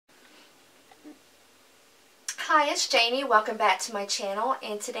Hi, it's Janie. Welcome back to my channel,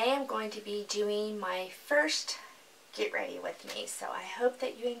 and today I'm going to be doing my first Get Ready With Me. So I hope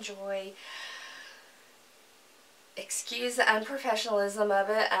that you enjoy. Excuse the unprofessionalism of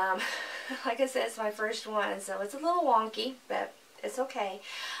it. Like I said, it's my first one, so it's a little wonky, but it's okay.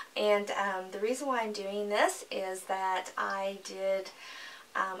 And the reason why I'm doing this is that I did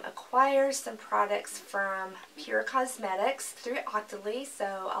acquire some products from PUR Cosmetics through Octoly.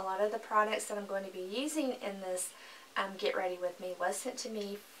 So a lot of the products that I'm going to be using in this Get Ready With Me was sent to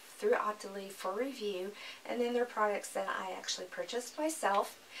me through Octoly for review, and then they're products that I actually purchased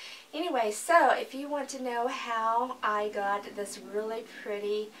myself. Anyway, so if you want to know how I got this really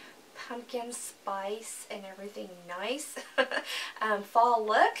pretty pumpkin spice and everything nice fall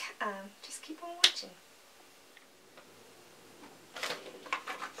look, just keep on watching.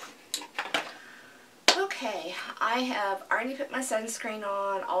 Okay, I have already put my sunscreen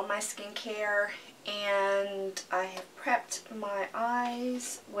on, all my skincare, and I have prepped my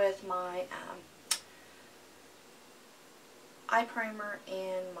eyes with my eye primer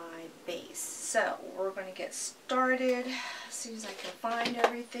and my base. So we're going to get started as soon as I can find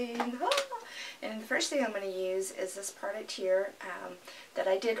everything. And the first thing I'm going to use is this product here that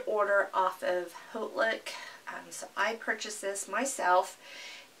I did order off of Hotelic. So I purchased this myself.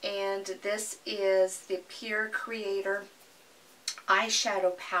 And this is the PUR Creator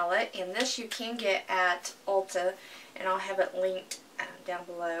eyeshadow palette, and this you can get at Ulta, and I'll have it linked down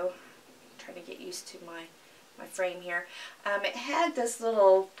below. I'm trying to get used to my frame here. It had this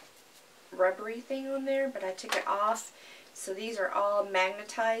little rubbery thing on there, but I took it off. So these are all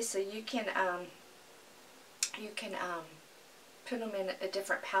magnetized, so you can put them in a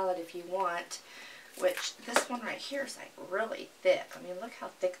different palette if you want. Which this one right here is like really thick. I mean, look how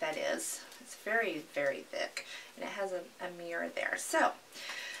thick that is. It's very, very thick, and it has a mirror there. So,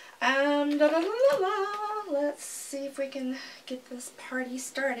 let's see if we can get this party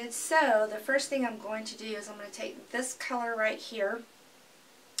started. So, the first thing I'm going to do is I'm going to take this color right here,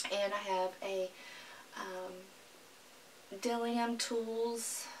 and I have a Dillium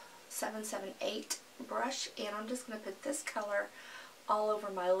Tools 778 brush, and I'm just going to put this color all over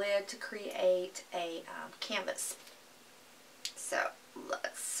my lid to create a canvas. So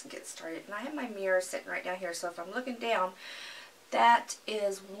let's get started. And I have my mirror sitting right down here, so if I'm looking down, that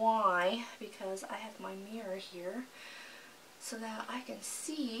is why, because I have my mirror here so that I can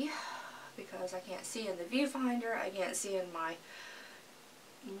see, because I can't see in the viewfinder, I can't see in my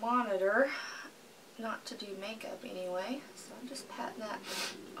monitor, not to do makeup anyway. So I'm just patting that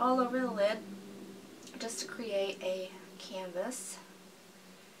all over the lid just to create a canvas.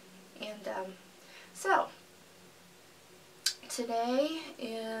 And so today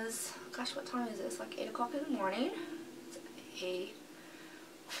is, gosh, what time is it? It's like 8 o'clock in the morning.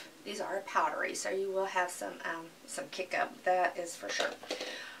 These are powdery, so you will have some kick up, that is for sure.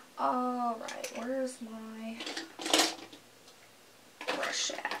 Alright, where's my brush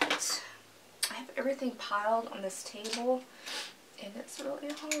at? I have everything piled on this table, and it's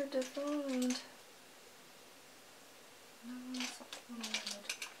really hard to find. No, that's not the one I wanted.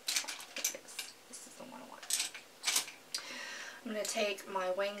 This is the one I want. I'm going to take my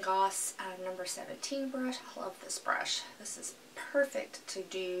Wayne Goss number 17 brush. I love this brush. This is perfect to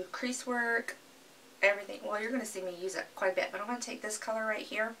do crease work, everything. Well, you're going to see me use it quite a bit, but I'm going to take this color right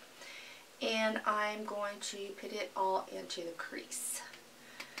here, and I'm going to put it all into the crease.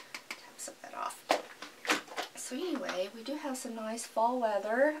 Some of that off. So anyway, we do have some nice fall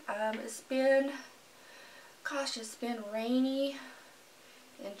weather. It's been, gosh, it's been rainy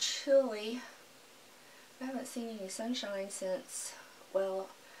and chilly. I haven't seen any sunshine since, well,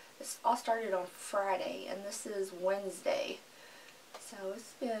 it's all started on Friday, and this is Wednesday. So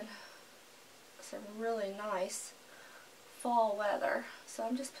it's been some really nice fall weather. So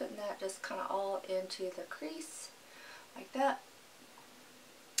I'm just putting that just kind of all into the crease like that.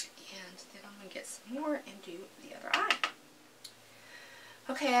 And then I'm going to get some more and do the other eye.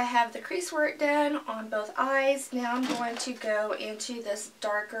 Okay, I have the crease work done on both eyes. Now I'm going to go into this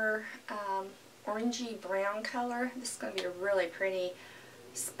darker orangey brown color. This is going to be a really pretty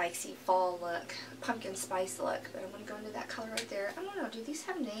spicy fall look, pumpkin spice look. But I'm going to go into that color right there. I don't know, do these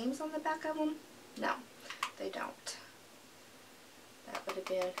have names on the back of them? No, they don't. That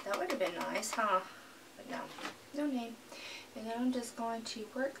would have been nice, huh? But no, no name. And then I'm just going to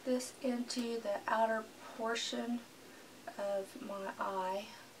work this into the outer portion of my eye.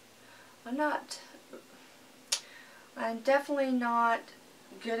 I'm definitely not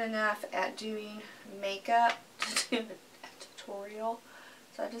good enough at doing makeup to do a tutorial,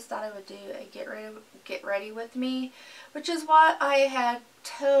 so I just thought I would do a get ready with me, which is what I had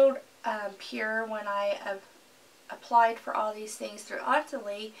told PUR when I applied for all these things through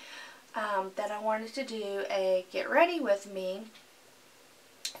Oddly, that I wanted to do a Get Ready With Me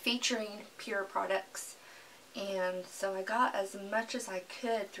featuring PUR products. And so I got as much as I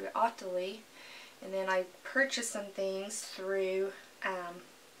could through Oddly, and then I purchased some things through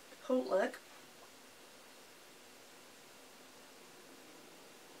Look.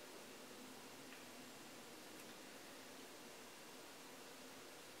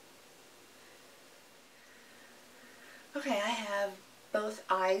 Okay, I have both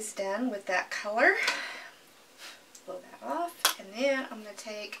eyes done with that color. Blow that off, and then I'm going to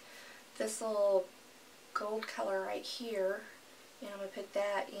take this little gold color right here, and I'm going to put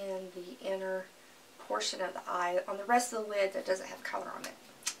that in the inner portion of the eye. On the rest of the lid that doesn't have color on it.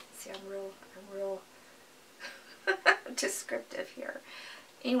 See, I'm real descriptive here.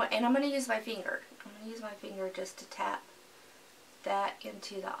 Anyway, and I'm going to use my finger. I'm going to use my finger just to tap that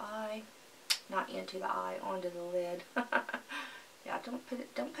into the eye. Not into the eye, onto the lid. Yeah, don't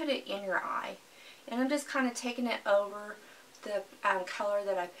put it in your eye. And I'm just kind of taking it over the color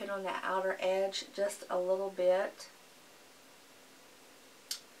that I put on the outer edge just a little bit.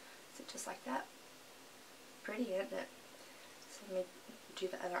 So just like that. Pretty, isn't it? So let me do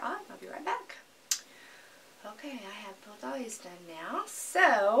the other eye. I'll be right back. Okay, I have both eyes done now.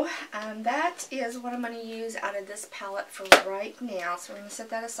 So that is what I'm going to use out of this palette for right now. So we're going to set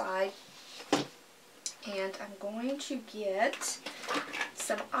that aside. And I'm going to get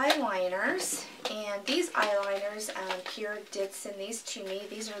some eyeliners, and these eyeliners, PUR did send these to me.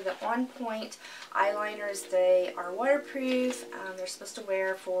 These are the On Point eyeliners. They are waterproof. They're supposed to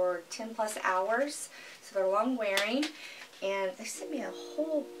wear for 10 plus hours, so they're long wearing. And they sent me a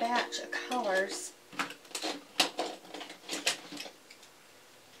whole batch of colors.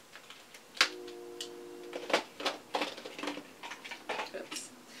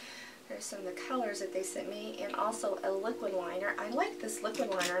 Some of the colors that they sent me, and also a liquid liner. I like this liquid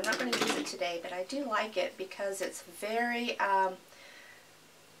liner. I'm not going to use it today, but I do like it because it's very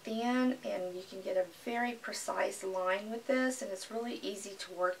thin, and you can get a very precise line with this, and it's really easy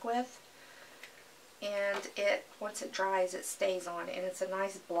to work with. And once it dries, it stays on, and it's a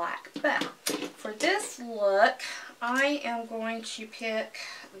nice black. But for this look, I am going to pick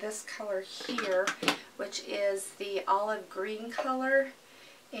this color here, which is the olive green color.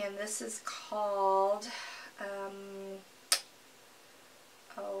 And this is called,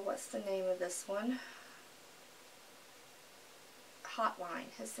 what's the name of this one? Hotline.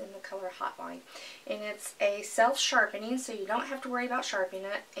 It's in the color Hotline. And it's a self-sharpening, so you don't have to worry about sharpening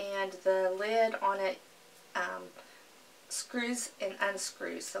it. And the lid on it screws and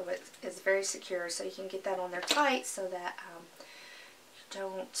unscrews, so it is very secure. So you can get that on there tight so that you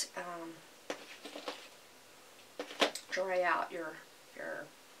don't dry out your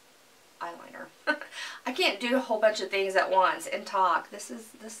eyeliner. I can't do a whole bunch of things at once and talk. This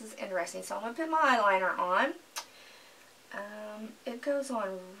is interesting. So I'm going to put my eyeliner on. It goes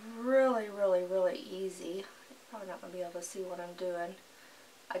on really easy. You're probably not going to be able to see what I'm doing.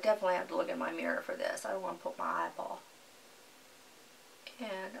 I definitely have to look in my mirror for this. I don't want to put my eyeball.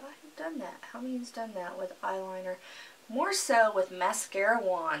 And I've done that. How many's done that with eyeliner? More so with mascara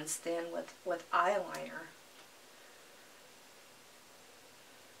wands than with eyeliner.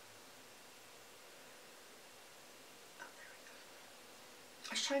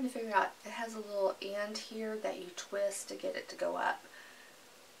 I was trying to figure out, it has a little end here that you twist to get it to go up.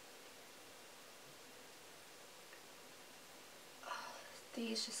 Oh,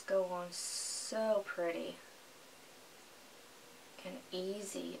 these just go on so pretty and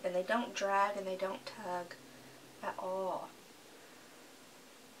easy, and they don't drag and they don't tug at all.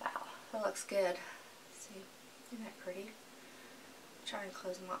 Wow, that looks good. See, isn't that pretty? Try and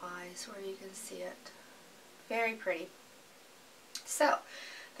close my eyes where you can see it. Very pretty. So,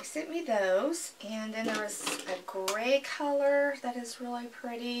 they sent me those, and then there was a gray color that is really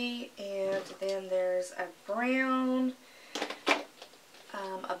pretty, and then there's a brown,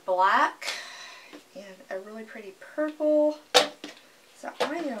 a black, and a really pretty purple. So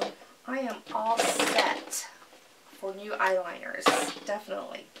I am all set for new eyeliners,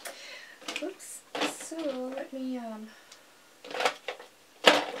 definitely. Oops. So let me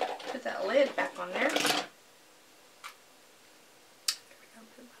put that lid back on there.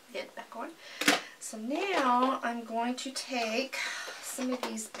 Lid back on. So now I'm going to take some of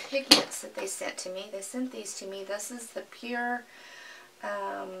these pigments that they sent to me. They sent these to me. This is the PUR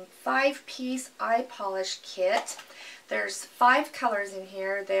 5-piece eye polish kit. There's 5 colors in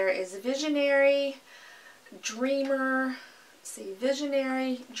here. There is Visionary, Dreamer,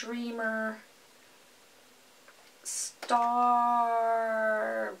 Visionary, Dreamer, Star,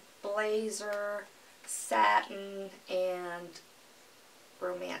 Blazer, Satin, and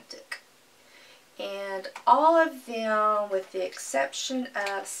Romantic. And all of them, with the exception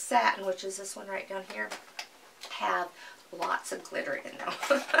of Satin, which is this one right down here, have lots of glitter in them.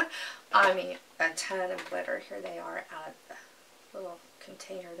 I mean, a ton of glitter. Here they are out of the little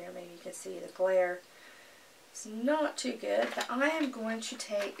container there. Maybe you can see the glare. It's not too good, but I am going to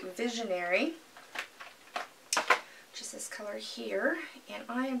take Visionary, which is this color here, and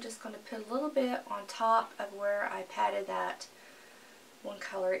I am just going to put a little bit on top of where I patted that one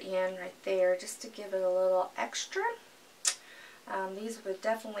color in right there, just to give it a little extra. These would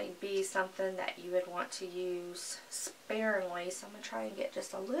definitely be something that you would want to use sparingly, so I'm going to try and get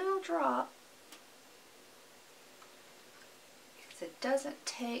just a little drop, because it doesn't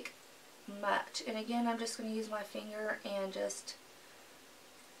take much. And again, I'm just going to use my finger and just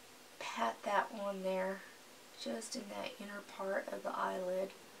pat that on there, just in that inner part of the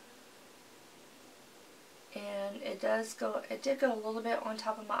eyelid. And it did go a little bit on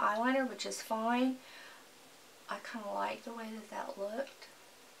top of my eyeliner, which is fine. I kind of like the way that looked.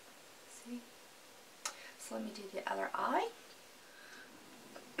 See? So let me do the other eye.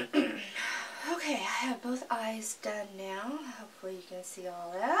 Okay, I have both eyes done now. Hopefully you can see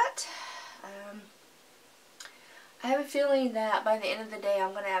all that. I have a feeling that by the end of the day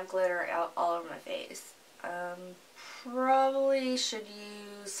I'm going to have glitter all over my face. Probably should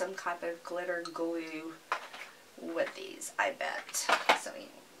use some kind of glitter glue with these, I bet. So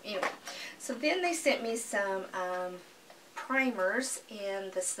anyway, so then they sent me some primers,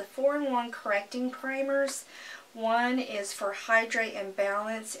 and this is the 4-in-1 correcting primers. One is for Hydrate and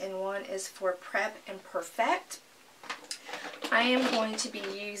Balance, and one is for Prep and Perfect. I am going to be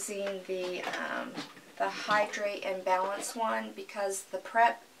using the Hydrate and Balance one, because the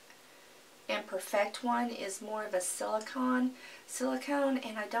Prep and Perfect one is more of a silicone,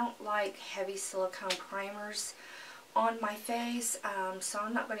 and I don't like heavy silicone primers on my face, so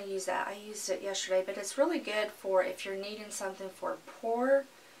I'm not going to use that. I used it yesterday, but it's really good for if you're needing something for pore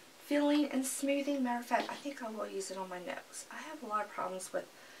filling and smoothing. Matter of fact, I think I will use it on my nose. I have a lot of problems with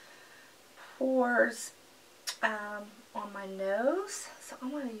pores on my nose, so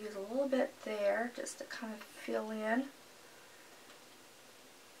I'm going to use a little bit there just to kind of fill in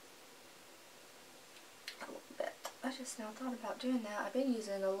a little bit. I just now thought about doing that. I've been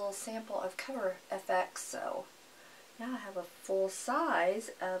using a little sample of Cover FX, so now I have a full size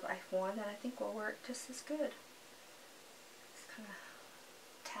of F1 that I think will work just as good. Just kind of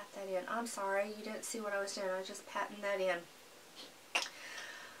tap that in. I'm sorry, you didn't see what I was doing. I was just patting that in.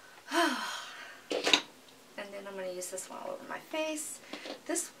 And then I'm going to use this one all over my face.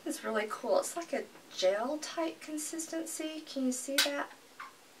 This one is really cool. It's like a gel type consistency. Can you see that?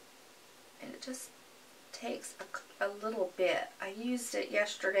 And it just takes a little bit. I used it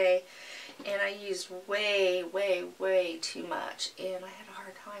yesterday, and I used way too much, and I had a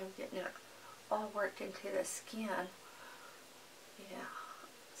hard time getting it all worked into the skin. Yeah,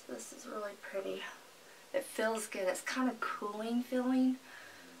 so this is really pretty. It feels good. It's kind of cooling feeling,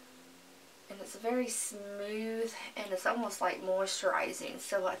 and it's very smooth, and it's almost like moisturizing.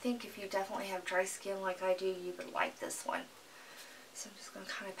 So I think if you definitely have dry skin like I do, you would like this one. So I'm just going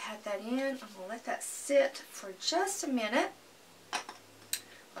to kind of pat that in. I'm going to let that sit for just a minute.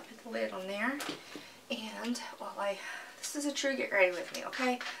 I'll put the lid on there. And while this is a true get ready with me,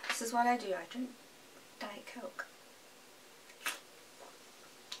 okay? This is what I do. I drink Diet Coke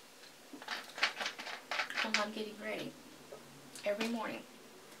while I'm getting ready every morning.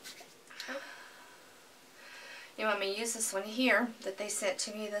 You want me to use this one here that they sent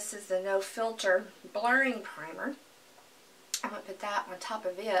to me. This is the No Filter Blurring Primer. I'm going to put that on top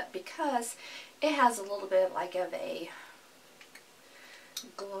of it because it has a little bit like of a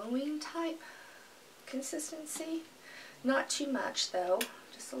glowing type consistency. Not too much though,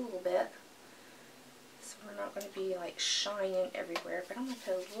 just a little bit. So we're not going to be like shining everywhere, but I'm going to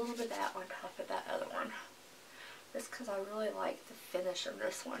put a little bit of that on top of that other one. Just because I really like the finish of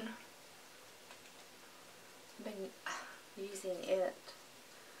this one. I've been using it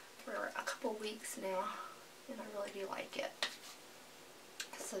for a couple weeks now, and I really do like it.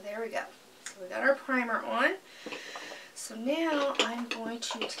 So there we go. So we got our primer on. So now I'm going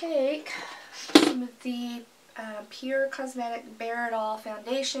to take some of the PUR Cosmetic Bare It All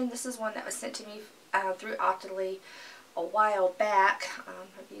foundation. This is one that was sent to me through Optically a while back.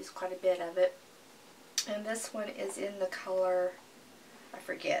 I've used quite a bit of it. And this one is in the color, I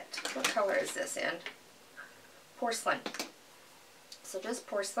forget. What color is this in? Porcelain. So just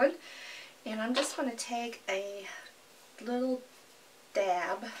porcelain. And I'm just going to take a little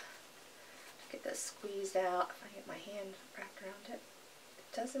dab to get this squeezed out. If I get my hand wrapped around it.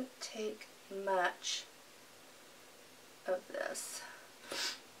 doesn't take much of this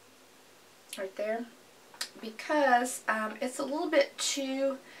right there, because it's a little bit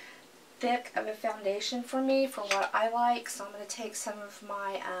too thick of a foundation for me for what I like. So I'm going to take some of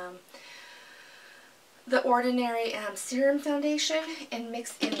my the Ordinary Serum Foundation and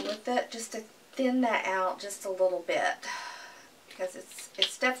mix in with it just to thin that out just a little bit, because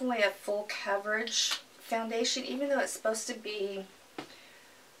it's definitely a full coverage foundation, even though it's supposed to be,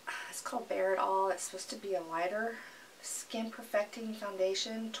 it's called Bare It All. It's supposed to be a lighter skin perfecting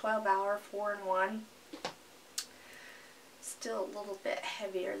foundation, 12-hour 4-in-1. Still a little bit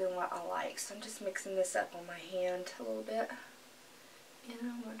heavier than what I like, so I'm just mixing this up on my hand a little bit, and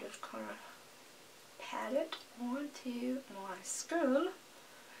I'm going to just kind of pat it onto my skin,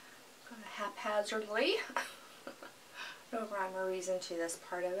 kind of haphazardly. No rhyme or reason to this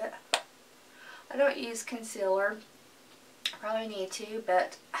part of it. I don't use concealer. I probably need to,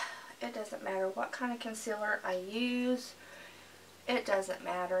 but it doesn't matter what kind of concealer I use. It doesn't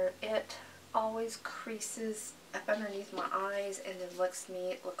matter. It always creases up underneath my eyes and then looks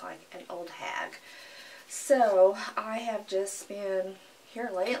me look like an old hag. So I have just been here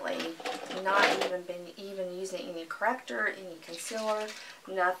lately not even using any corrector, any concealer,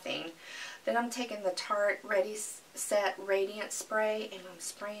 nothing. Then I'm taking the Tarte Ready Set Radiant Spray and I'm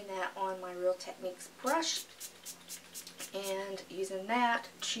spraying that on my Real Techniques brush and using that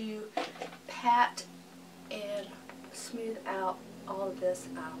to pat and smooth out all of this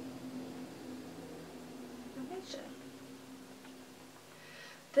foundation.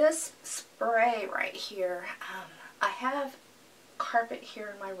 This spray right here, I have carpet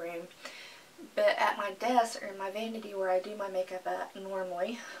here in my room, but at my desk or in my vanity where I do my makeup at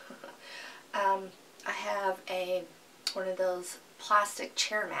normally, I have one of those plastic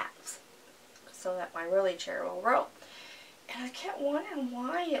chair mats so that my rolly chair will roll. And I kept wondering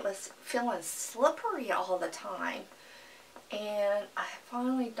why it was feeling slippery all the time. And it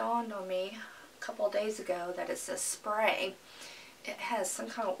finally dawned on me a couple of days ago that it's a spray. It has some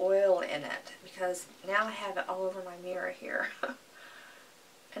kind of oil in it, because now I have it all over my mirror here.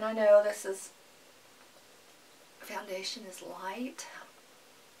 And I know this foundation is light.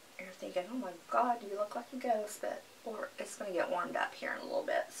 You're thinking, oh my god, you look like a ghost, or it's going to get warmed up here in a little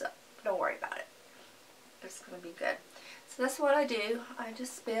bit, so don't worry about it. It's going to be good. So that's what I do. I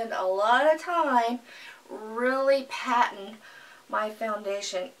just spend a lot of time really patting my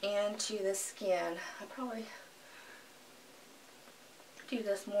foundation into the skin. I probably do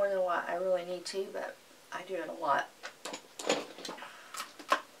this more than what I really need to, but I do it a lot.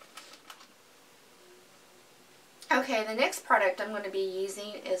 Okay, the next product I'm going to be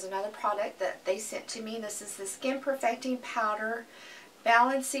using is another product that they sent to me. This is the Skin Perfecting Powder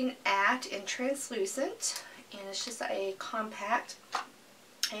Balancing Act in Translucent, and it's just a compact.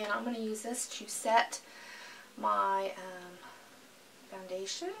 And I'm going to use this to set my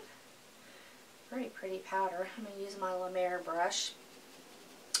foundation. Very pretty powder. I'm going to use my Mrrebates brush.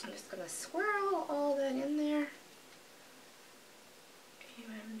 I'm just going to swirl all that in there,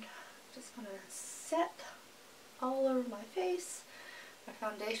 and just going to set all over my face my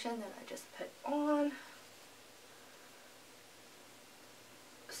foundation that I just put on.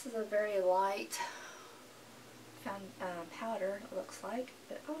 This is a very light powder, it looks like,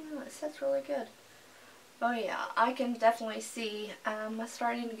 but oh no, it sets really good. Oh yeah, I can definitely see I'm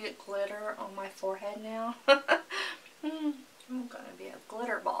starting to get glitter on my forehead now. I'm gonna be a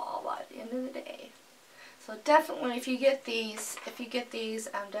glitter ball by the end of the day. So definitely, if you get these,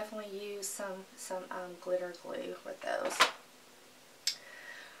 definitely use some glitter glue with those,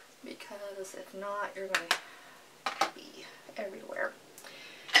 because if not, you're going to be everywhere.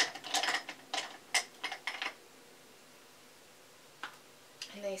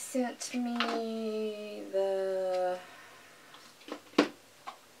 And they sent me the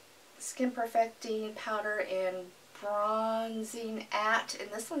Skin Perfecting Powder and Bronzing Act, and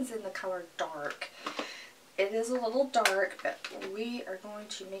this one's in the color Dark. It is a little dark, but we are going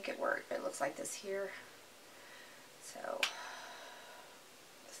to make it work. It looks like this here. So,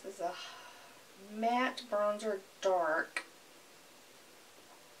 this is a matte bronzer dark.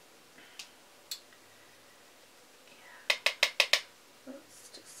 Let's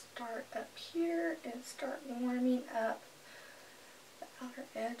just start up here and start warming up the outer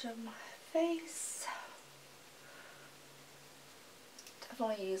edge of my face.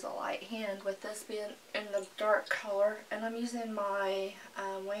 Definitely use a light hand with this being in the dark color, and I'm using my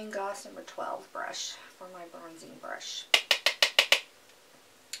Wayne Goss number 12 brush for my bronzing brush.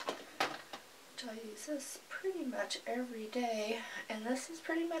 I use this pretty much every day, and this is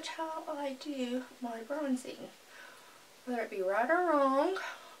pretty much how I do my bronzing. Whether it be right or wrong,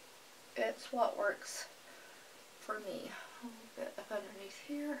 it's what works for me. A little bit up underneath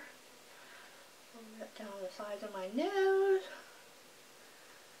here. A little bit down the sides of my nose.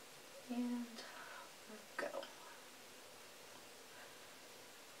 And there we go.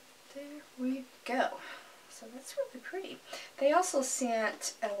 There we go. So that's really pretty. They also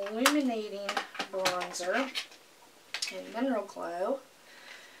sent an illuminating bronzer in Mineral Glow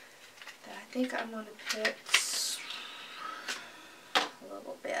that I think I'm going to put a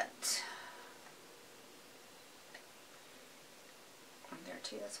little bit on there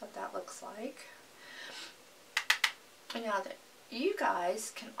too. That's what that looks like. And now that you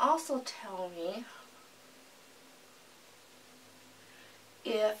guys can also tell me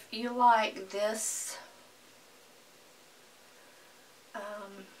if you like this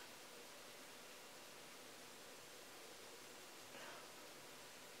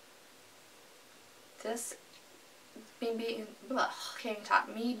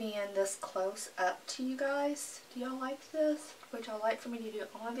me being this close up to you guys. Do y'all like this? Would y'all like for me to do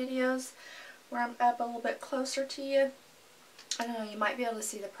all my videos where I'm up a little bit closer to you? I don't know, you might be able to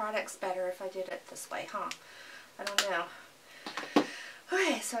see the products better if I did it this way, huh? I don't know.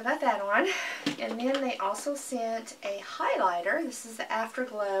 Okay, so I got that on. And then they also sent a highlighter. This is the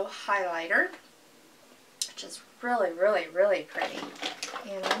Afterglow highlighter, which is really, really, really pretty.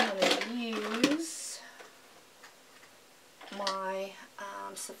 And I'm going to use my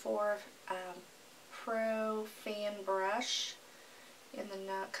Sephora Pro Fan Brush in the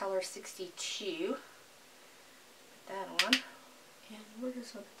color 62. Put that on. And we're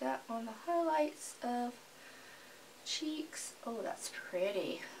just going to put that on the highlights of cheeks. Oh, that's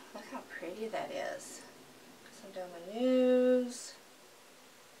pretty. Look how pretty that is. Some down my nose.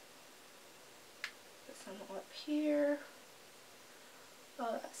 Put some up here.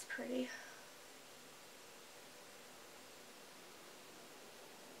 Oh, that's pretty.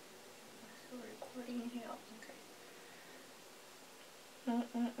 So recording here. Okay.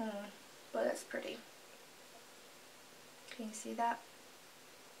 But that's pretty. Can you see that?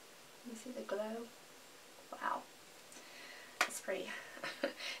 Can you see the glow? Wow. That's pretty.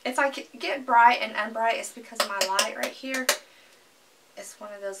 If I get bright and unbright, it's because of my light right here. It's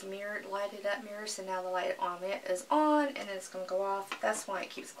one of those lighted up mirrors, so now the light on it is on and then it's going to go off. That's why it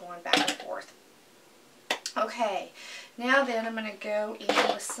keeps going back and forth. Okay, now then I'm going to go in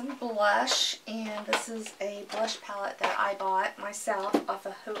with some blush, and this is a blush palette that I bought myself off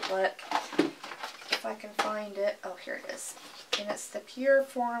of Hootlook. If I can find it. Oh, here it is. And it's the PUR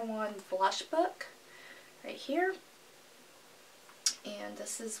 4-in-1 Blush Book right here. And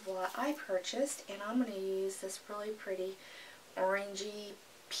this is what I purchased, and I'm going to use this really pretty orangey,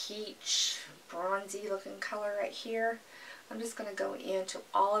 peach, bronzy looking color right here. I'm just going to go into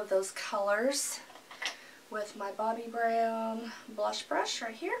all of those colors with my Bobbi Brown blush brush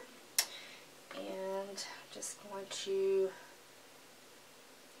right here. And just going to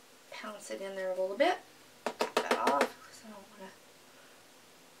pounce it in there a little bit. Take that off because I don't want to.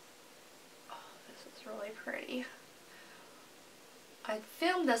 Oh, this is really pretty. I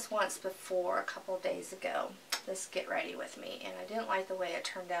filmed this once before a couple of days ago, this Get Ready With Me, and I didn't like the way it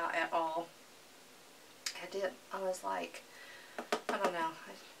turned out at all. I was like, I don't know,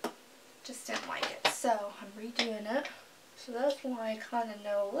 I just didn't like it. So I'm redoing it. So that's why I kind of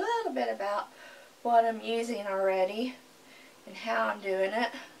know a little bit about what I'm using already and how I'm doing it,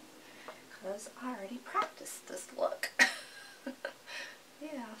 because I already practiced this look.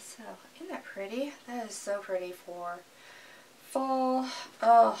 Yeah, so isn't that pretty? That is so pretty for fall.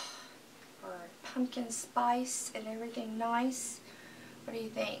 Oh, or pumpkin spice and everything nice. What do you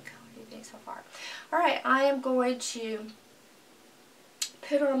think? What do you think so far? Alright, I am going to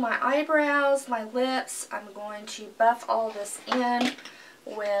put on my eyebrows, my lips. I'm going to buff all this in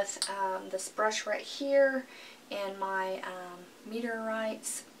with this brush right here and my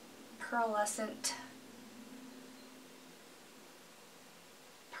Mrrebates pearlescent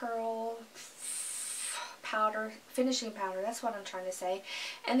pearl powder, finishing powder, that's what I'm trying to say.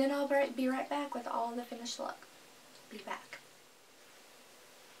 And then I'll be right back with all the finished look. Be back.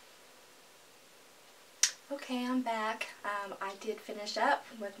 Okay, I'm back. I did finish up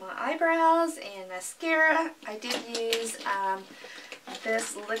with my eyebrows and mascara. I did use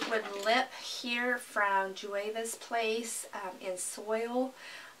this liquid lip here from Jueva's Place in Soil.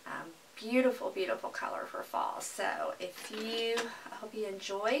 Beautiful, beautiful color for fall. So I hope you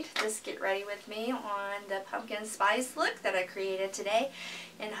enjoyed this Get Ready With Me on the pumpkin spice look that I created today,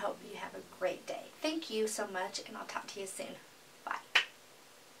 and hope you have a great day. Thank you so much, and I'll talk to you soon.